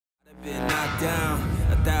down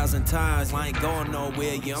 1,000 times. I ain't going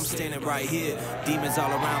nowhere. Yeah, I'm standing right here. Demons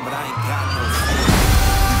all around, but I ain't got no fear.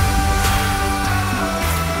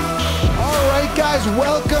 All right, guys,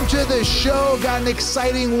 welcome to the show. Got an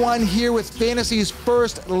exciting one here with Fantasy's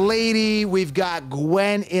first lady. We've got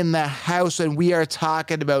Gwen in the house, and we are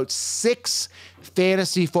talking about 6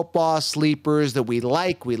 fantasy football sleepers that we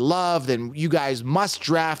like, we love, and you guys must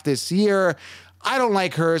draft this year. I don't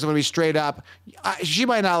like hers. I'm going to be straight up. She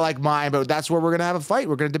might not like mine, but that's where we're going to have a fight.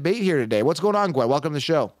 We're going to debate here today. What's going on, Gwen? Welcome to the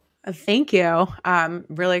show. Thank you. I'm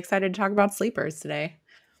really excited to talk about sleepers today.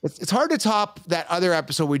 It's hard to top that other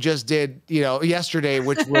episode we just did, yesterday,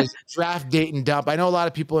 which was draft, date, and dump. I know a lot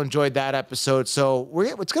of people enjoyed that episode, so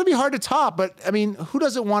it's going to be hard to top. But I mean, who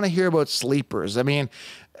doesn't want to hear about sleepers? I mean,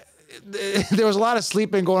 there was a lot of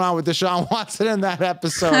sleeping going on with Deshaun Watson in that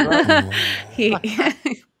episode. Right?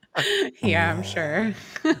 Yeah, I'm sure.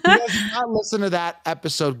 If you guys did not listen to that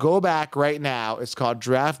episode, go back right now. It's called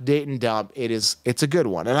Draft, Date, and Dump. It's a good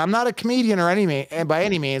one. And I'm not a comedian by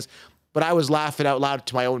any means, but I was laughing out loud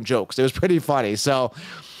to my own jokes. It was pretty funny. So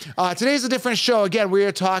today's a different show. Again, we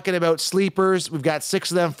are talking about sleepers. We've got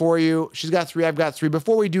 6 of them for you. She's got 3. I've got 3.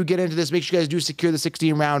 Before we do get into this, make sure you guys do secure the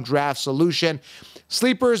 16-round draft solution.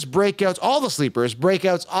 Sleepers, breakouts, all the sleepers,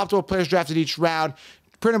 breakouts, optimal players drafted each round,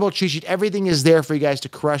 printable cheat sheet. Everything is there for you guys to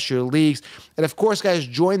crush your leagues. And of course, guys,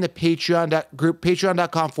 join the Patreon group,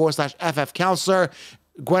 patreon.com/FFcounselor.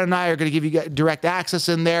 Gwen and I are going to give you direct access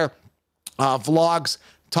in there. Vlogs,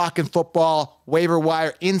 talking football, waiver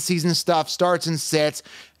wire, in-season stuff, starts and sits,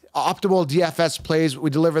 optimal DFS plays.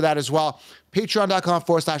 We deliver that as well.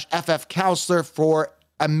 Patreon.com/FFcounselor for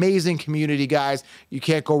amazing community, guys. You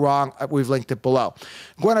can't go wrong. We've linked it below.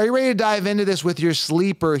 Gwen, are you ready to dive into this with your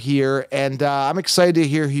sleeper here? And I'm excited to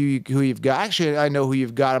hear who you've got. Actually, I know who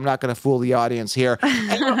you've got. I'm not going to fool the audience here.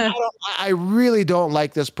 I really don't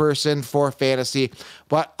like this person for fantasy,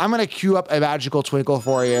 but I'm going to cue up a magical twinkle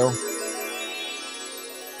for you.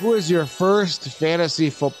 Who is your first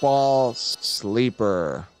fantasy football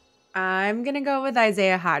sleeper? I'm going to go with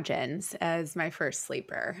Isaiah Hodgins as my first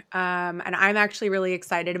sleeper. And I'm actually really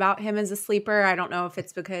excited about him as a sleeper. I don't know if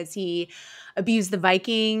it's because he abused the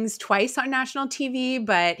Vikings twice on national TV,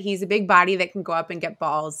 but he's a big body that can go up and get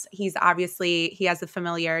balls. He has the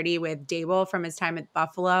familiarity with Dable from his time at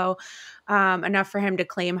Buffalo, enough for him to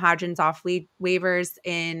claim Hodgins off waivers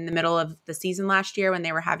in the middle of the season last year when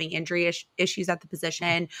they were having injury issues at the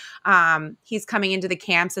position. He's coming into the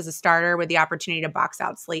camps as a starter with the opportunity to box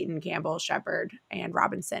out Slayton, Campbell, Shepard, and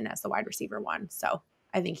Robinson as the wide receiver 1. So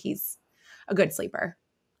I think he's a good sleeper.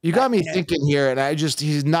 You got me thinking here, and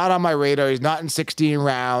he's not on my radar. He's not in 16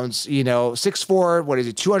 rounds, 6'4", what is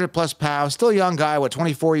he, 200 plus pounds, still a young guy,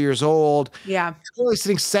 24 years old. Yeah. He's only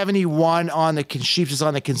sitting 71 on the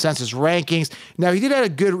consensus rankings. Now, he did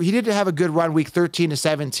have a good run week 13 to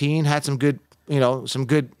 17, had some good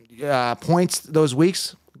points those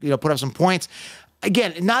weeks, put up some points.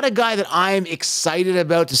 Again, not a guy that I'm excited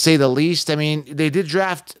about, to say the least. I mean, they did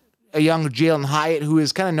draft a young Jalen Hyatt, who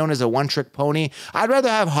is kind of known as a one-trick pony. I'd rather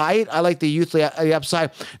have Hyatt. I like the youth, the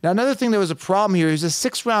upside. Now, another thing that was a problem here is a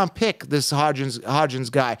 6th-round pick, this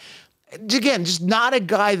Hodgins guy. Again, just not a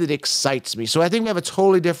guy that excites me. So I think we have a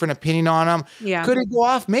totally different opinion on him. Yeah. Could he go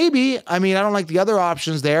off? Maybe. I mean, I don't like the other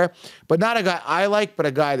options there, but not a guy I like, but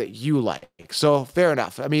a guy that you like. So fair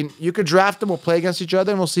enough. I mean, you could draft him. We'll play against each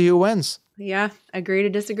other, and we'll see who wins. Yeah, agree to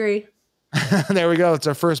disagree. There we go. It's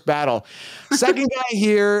our first battle. Second guy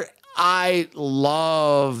here. I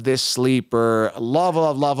love this sleeper.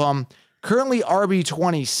 Love him. Currently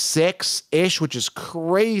RB26-ish, which is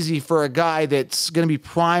crazy for a guy that's going to be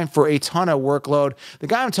primed for a ton of workload. The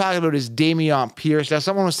guy I'm talking about is Dameon Pierce. Now,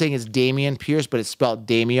 someone was saying it's Damian Pierce, but it's spelled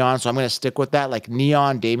Dameon, so I'm going to stick with that, like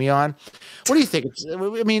Neon Dameon. What do you think?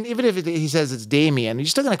 I mean, even if he says it's Damien, you're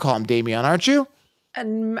still going to call him Dameon, aren't you?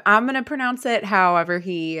 And I'm going to pronounce it however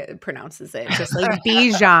he pronounces it, just like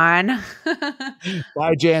Bijan.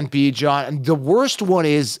 Bijan. And the worst one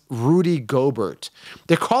is Rudy Gobert.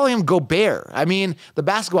 They're calling him Gobert. I mean, the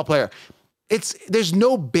basketball player. There's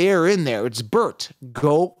no bear in there. It's Bert.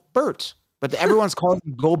 Go-Bert. But everyone's calling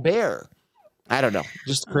him Gobert. I don't know.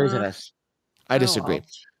 Just craziness. I disagree.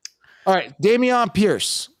 All right. Dameon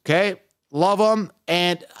Pierce. Okay. Love him.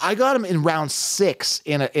 And I got him in round 6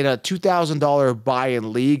 in a $2,000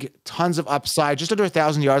 buy-in league. Tons of upside. Just under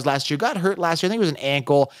 1,000 yards last year. Got hurt last year. I think it was an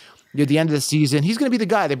ankle near the end of the season. He's going to be the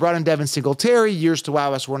guy. They brought in Devin Singletary. Years to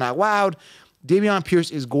wow us. We're not wowed. Dameon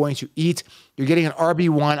Pierce is going to eat. You're getting an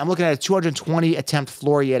RB1. I'm looking at a 220 attempt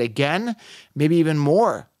floor yet again. Maybe even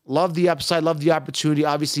more. Love the upside, love the opportunity.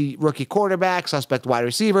 Obviously, rookie quarterback, suspect wide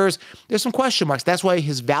receivers. There's some question marks. That's why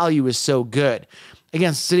his value is so good.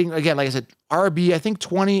 Again, like I said, RB, I think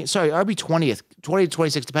RB 20th, 20 to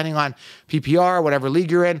 26, depending on PPR, whatever league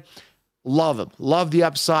you're in. Love him. Love the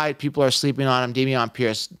upside. People are sleeping on him. Dameon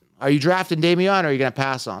Pierce. Are you drafting Dameon or are you going to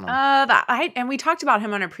pass on him? And we talked about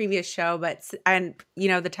him on a previous show,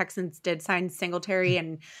 the Texans did sign Singletary,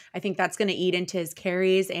 and I think that's going to eat into his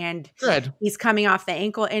carries. And Good. He's coming off the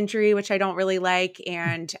ankle injury, which I don't really like.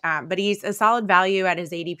 And but he's a solid value at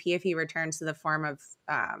his ADP if he returns to the form of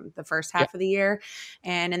the first half of the year.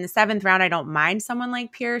 And in the 7th round, I don't mind someone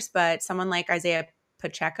like Pierce, but someone like Isaiah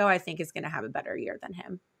Pacheco, I think, is going to have a better year than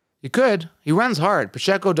him. You could. He runs hard.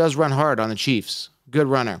 Pacheco does run hard on the Chiefs. Good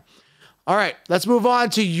runner. All right, let's move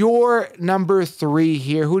on to your number 3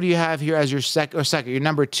 here. Who do you have here as your your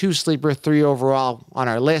number 2 sleeper, 3 overall on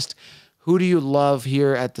our list? Who do you love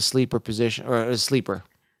here at the sleeper position or a sleeper?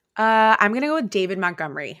 I'm going to go with David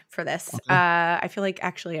Montgomery for this. Okay. I feel like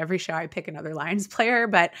actually every show I pick another Lions player,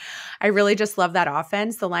 but I really just love that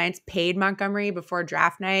offense. The Lions paid Montgomery before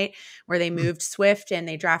draft night where they moved Swift and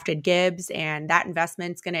they drafted Gibbs, and that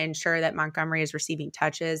investment's going to ensure that Montgomery is receiving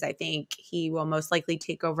touches. I think he will most likely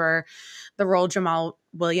take over the role Jamal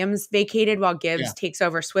Williams vacated while Gibbs takes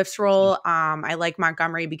over Swift's role. I like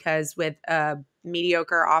Montgomery because with a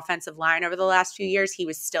mediocre offensive line over the last few years, he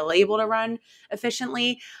was still able to run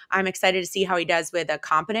efficiently. I'm excited to see how he does with a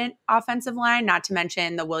competent offensive line, not to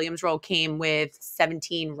mention the Williams role came with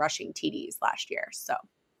 17 rushing TDs last year. So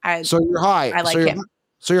you're high. I like him.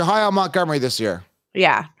 So you're high on Montgomery this year.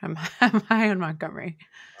 Yeah, I'm high on Montgomery.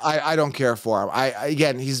 I don't care for him.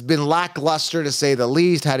 Again, he's been lackluster to say the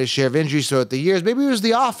least, had his share of injuries throughout the years. Maybe it was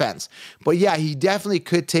the offense. But yeah, he definitely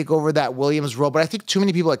could take over that Williams role. But I think too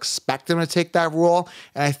many people expect him to take that role.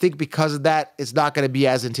 And I think because of that, it's not going to be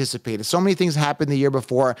as anticipated. So many things happened the year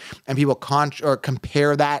before, and people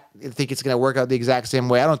compare that and think it's going to work out the exact same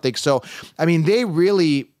way. I don't think so. I mean, they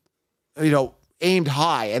really, aimed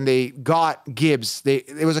high and they got Gibbs.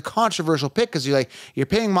 It was a controversial pick because you're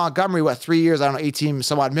paying Montgomery 3 years, 18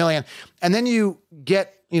 some odd million, and then you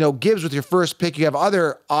get Gibbs with your first pick. You have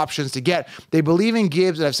other options to get. They believe in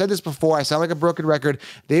Gibbs, and I've said this before. I sound like a broken record.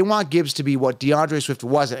 They want Gibbs to be what DeAndre Swift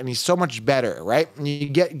wasn't, and he's so much better, right? And you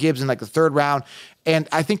get Gibbs in the 3rd round, and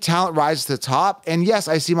I think talent rises to the top. And yes,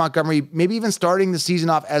 I see Montgomery maybe even starting the season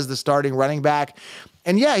off as the starting running back.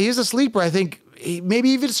 And yeah, he's a sleeper. I think he maybe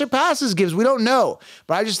even surpasses Gibbs. We don't know.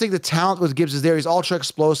 But I just think the talent with Gibbs is there. He's ultra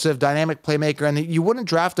explosive, dynamic playmaker, and you wouldn't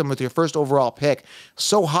draft him with your first overall pick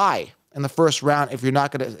so high in the 1st round if you're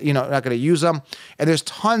not going to use them. And there's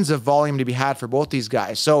tons of volume to be had for both these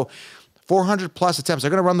guys. So 400 plus attempts. They're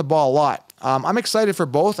going to run the ball a lot. I'm excited for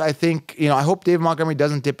both. I think, I hope David Montgomery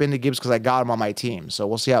doesn't dip into Gibbs because I got him on my team. So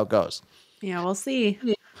we'll see how it goes. Yeah, we'll see.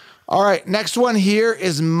 All right, next one here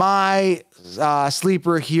is my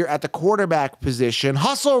sleeper here at the quarterback position.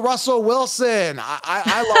 Hustle Russell Wilson.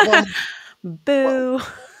 I love him. Boo.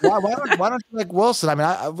 Why don't you like Wilson? I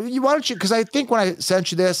mean, why don't you? Because I think when I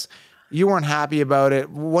sent you this, you weren't happy about it.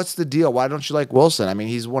 What's the deal? Why don't you like Wilson? I mean,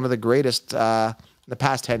 he's one of the greatest in the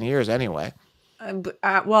past 10 years anyway.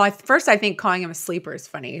 First, I think calling him a sleeper is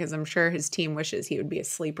funny because I'm sure his team wishes he would be a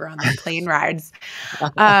sleeper on the plane rides.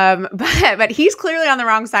 But he's clearly on the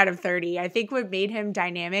wrong side of 30. I think what made him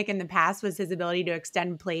dynamic in the past was his ability to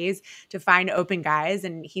extend plays to find open guys,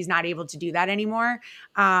 and he's not able to do that anymore.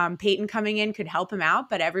 Peyton coming in could help him out,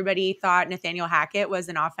 but everybody thought Nathaniel Hackett was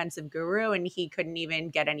an offensive guru, and he couldn't even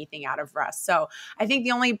get anything out of Russ. So I think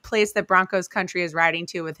the only place that Broncos country is riding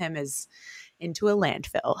to with him is into a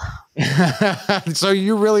landfill. So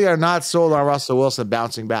you really are not sold on Russell Wilson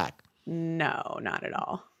bouncing back? No, not at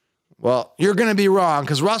all. Well, you're going to be wrong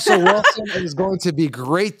because Russell Wilson is going to be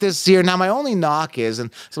great this year. Now, my only knock is,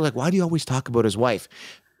 and so why do you always talk about his wife?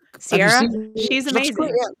 Sierra? She's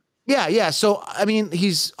amazing. Yeah. So, I mean,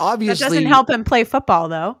 he's obviously... That doesn't help him play football,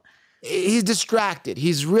 though. He's distracted.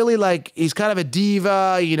 He's really he's kind of a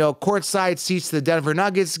diva, courtside seats to the Denver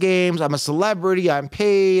Nuggets games. I'm a celebrity. I'm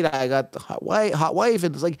paid. I got the hot wife.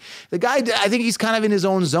 And it's like the guy, I think he's kind of in his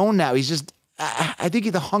own zone now. He's just, I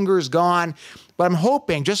think the hunger is gone, but I'm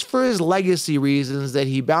hoping just for his legacy reasons that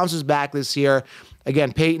he bounces back this year.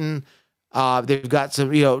 Again, Peyton, they've got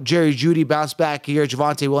some, Jerry Jeudy bounced back here.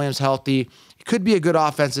 Javonte Williams healthy. It could be a good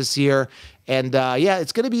offense this year. And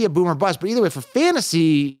it's going to be a boomer bust. But either way, for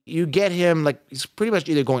fantasy, you get him he's pretty much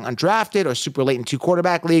either going undrafted or super late in 2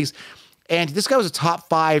 quarterback leagues. And this guy was a top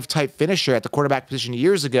 5 type finisher at the quarterback position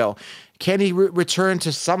years ago. Can he return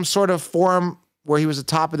to some sort of form where he was the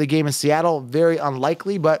top of the game in Seattle? Very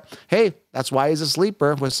unlikely. But hey, that's why he's a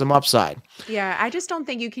sleeper with some upside. Yeah, I just don't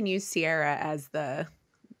think you can use Sierra as the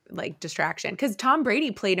like distraction, because Tom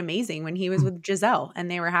Brady played amazing when he was with Giselle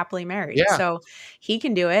and they were happily married. Yeah. So he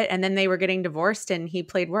can do it. And then they were getting divorced and he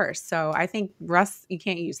played worse. So I think Russ, you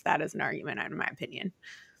can't use that as an argument, in my opinion.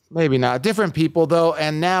 Maybe not. Different people, though.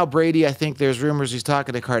 And now Brady, I think there's rumors he's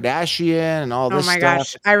talking to Kardashian and all this stuff. Oh my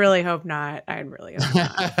gosh. I really hope not. I really hope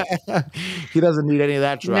not. He doesn't need any of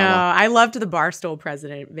that drama. No, I loved the Barstool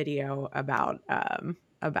president video about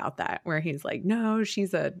that, where he's like, no,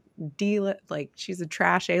 she's a she's a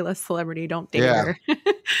trash A-list celebrity. Don't date her. Yeah,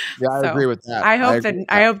 I agree with that.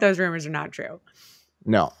 I hope those rumors are not true.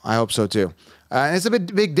 No, I hope so too. And it's a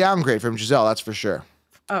big downgrade from Giselle, that's for sure.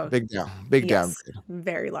 Oh, big downgrade.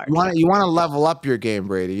 Very large. You want to level up your game,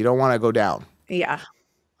 Brady. You don't want to go down. Yeah.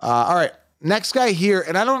 All right. Next guy here,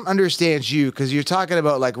 and I don't understand you because you're talking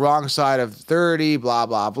about like wrong side of 30, blah,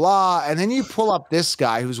 blah, blah. And then you pull up this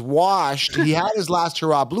guy who's washed. He had his last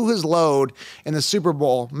hurrah, blew his load in the Super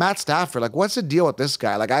Bowl. Matt Stafford, like, what's the deal with this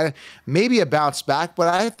guy? Like, maybe a bounce back, but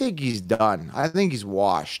I think he's done. I think he's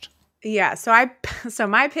washed. Yeah, so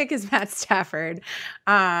my pick is Matt Stafford.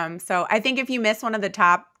 So I think if you miss one of the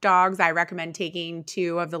top dogs, I recommend taking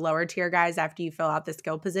 2 of the lower tier guys after you fill out the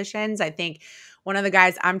skill positions. I think one of the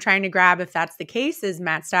guys I'm trying to grab, if that's the case, is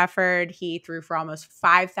Matt Stafford. He threw for almost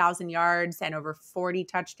 5,000 yards and over 40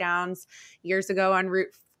 touchdowns years ago en route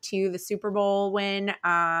to the Super Bowl win.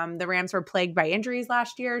 The Rams were plagued by injuries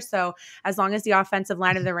last year. So as long as the offensive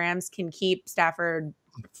line of the Rams can keep Stafford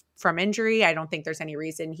from injury, I don't think there's any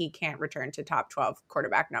reason he can't return to top 12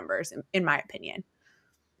 quarterback numbers, in my opinion.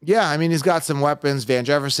 Yeah, I mean, he's got some weapons: Van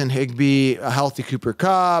Jefferson, Higbee, a healthy Cooper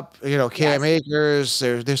Kupp, Cam Akers.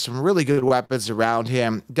 There's some really good weapons around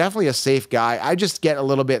him. Definitely a safe guy. I just get a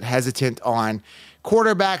little bit hesitant on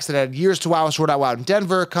quarterbacks that had years to wow, short out wow.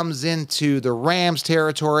 Denver comes into the Rams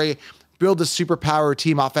territory, build a superpower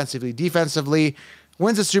team offensively, defensively,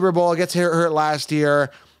 wins the Super Bowl, gets hurt last year.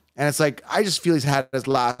 And it's like, I just feel he's had his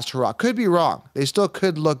last hurrah. Could be wrong. They still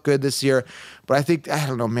could look good this year. But I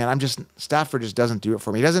don't know, man. Stafford just doesn't do it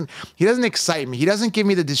for me. He doesn't excite me. He doesn't give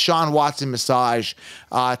me the Deshaun Watson massage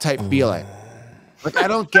type feeling. Like, I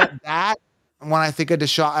don't get that when I think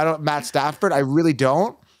of Matt Stafford. I really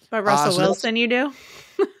don't. But Russell Wilson, you do?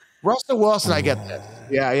 Russell Wilson, I get that.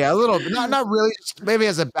 Yeah, a little bit. Not really. Maybe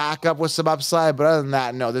as a backup with some upside. But other than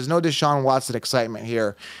that, no. There's no Deshaun Watson excitement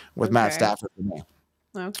here with Matt Stafford for me.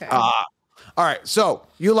 Okay. All right. So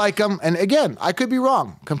you like them, and again, I could be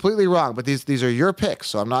wrong, completely wrong, but these are your picks,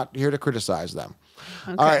 so I'm not here to criticize them.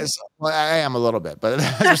 Okay. All right. So, well, I am a little bit, but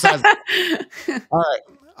all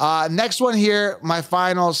right. Next one here, my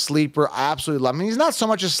final sleeper. I absolutely love him. He's not so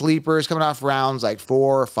much a sleeper. He's coming off rounds like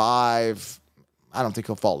 4 or 5. I don't think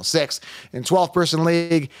he'll fall to 6 in 12-person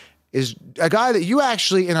league. Is a guy that you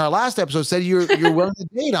actually in our last episode said you're willing to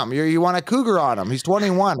date him. You want a cougar on him. He's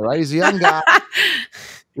 21, right? He's a young guy.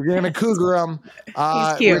 You're gonna cougar him.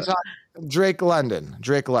 He's cute. We're talking Drake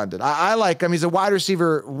London. I like him. He's a wide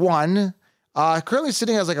receiver 1. Currently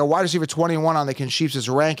sitting as like a wide receiver 21 on the Conchiefs'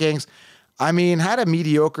 rankings. I mean, had a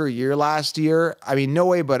mediocre year last year. I mean, no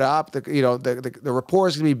way but up. The rapport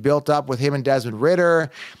is gonna be built up with him and Desmond Ridder.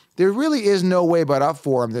 There really is no way but up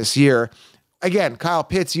for him this year. Again, Kyle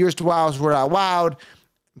Pitts, years to wows were out wowed.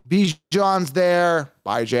 Bijan's there.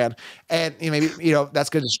 Bye, Jan. And maybe,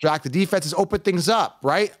 that's going to distract the defenses, open things up,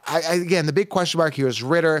 right? Again, the big question mark here is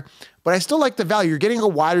Ridder, but I still like the value. You're getting a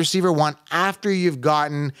wide receiver 1 after you've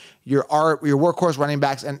gotten your workhorse running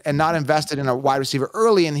backs and not invested in a wide receiver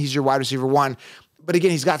early, and he's your wide receiver 1. But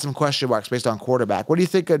again, he's got some question marks based on quarterback. What do you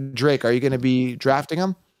think of Drake? Are you going to be drafting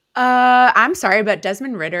him? I'm sorry, but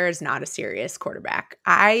Desmond Ridder is not a serious quarterback.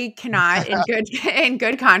 I cannot, in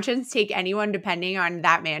good conscience, take anyone depending on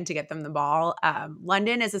that man to get them the ball.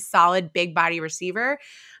 London is a solid big body receiver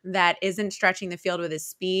that isn't stretching the field with his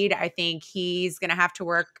speed. I think he's going to have to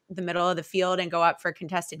work the middle of the field and go up for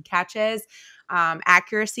contested catches.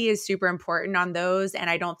 Accuracy is super important on those, and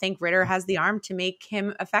I don't think Ridder has the arm to make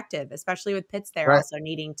him effective, especially with Pitts there also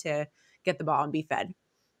needing to get the ball and be fed.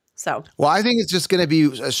 So, well, I think it's just going to be,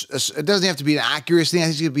 it doesn't have to be an accuracy thing. I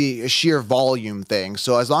think it's going to be a sheer volume thing.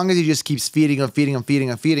 So as long as he just keeps feeding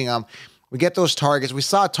them, we get those targets. We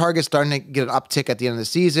saw targets starting to get an uptick at the end of the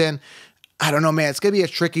season. I don't know, man. It's going to be a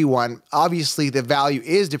tricky one. Obviously, the value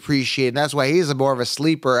is depreciated. That's why he's more of a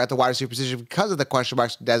sleeper at the wide receiver position because of the question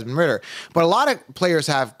marks with Desmond Ridder. But a lot of players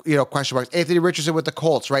have, question marks. Anthony Richardson with the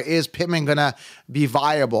Colts, right? Is Pittman going to be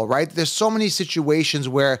viable, right? There's so many situations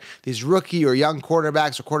where these rookie or young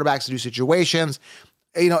quarterbacks or quarterbacks do situations.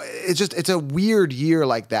 It's a weird year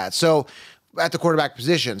like that. So at the quarterback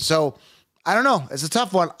position. So I don't know. It's a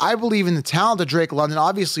tough one. I believe in the talent of Drake London.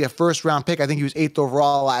 Obviously, a first-round pick. I think he was 8th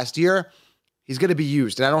overall last year. He's going to be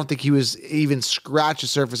used. And I don't think he was even scratched the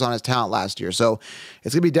surface on his talent last year. So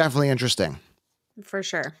it's going to be definitely interesting. For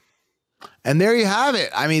sure. And there you have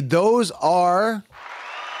it. I mean, those are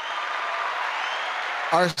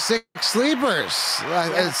our 6 sleepers.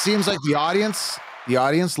 It seems like the audience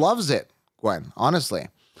loves it, Gwen, honestly.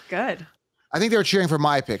 Good. I think they were cheering for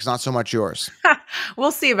my picks, not so much yours.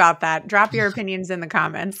 We'll see about that. Drop your opinions in the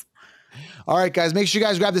comments. All right, guys, make sure you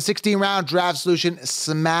guys grab the 16-round draft solution.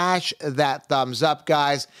 Smash that thumbs up,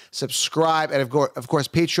 guys. Subscribe. And of course,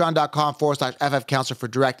 patreon.com/FFcounselor for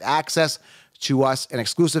direct access to us and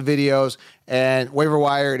exclusive videos and waiver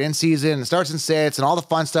wire and in-season and starts and sits and all the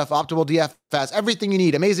fun stuff, optimal DFS, everything you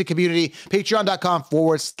need. Amazing community.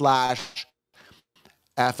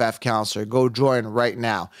 Patreon.com/FFcounselor. Go join right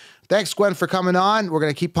now. Thanks, Gwen, for coming on. We're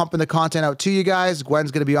going to keep pumping the content out to you guys. Gwen's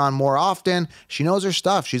going to be on more often. She knows her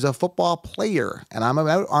stuff. She's a football player, and I'm an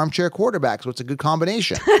armchair quarterback, so it's a good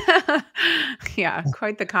combination. Yeah,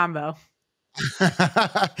 quite the combo.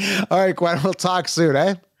 All right, Gwen, we'll talk soon,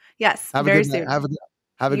 eh? Yes, very soon. Have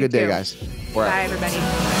a good day, guys. Bye,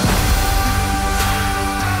 everybody.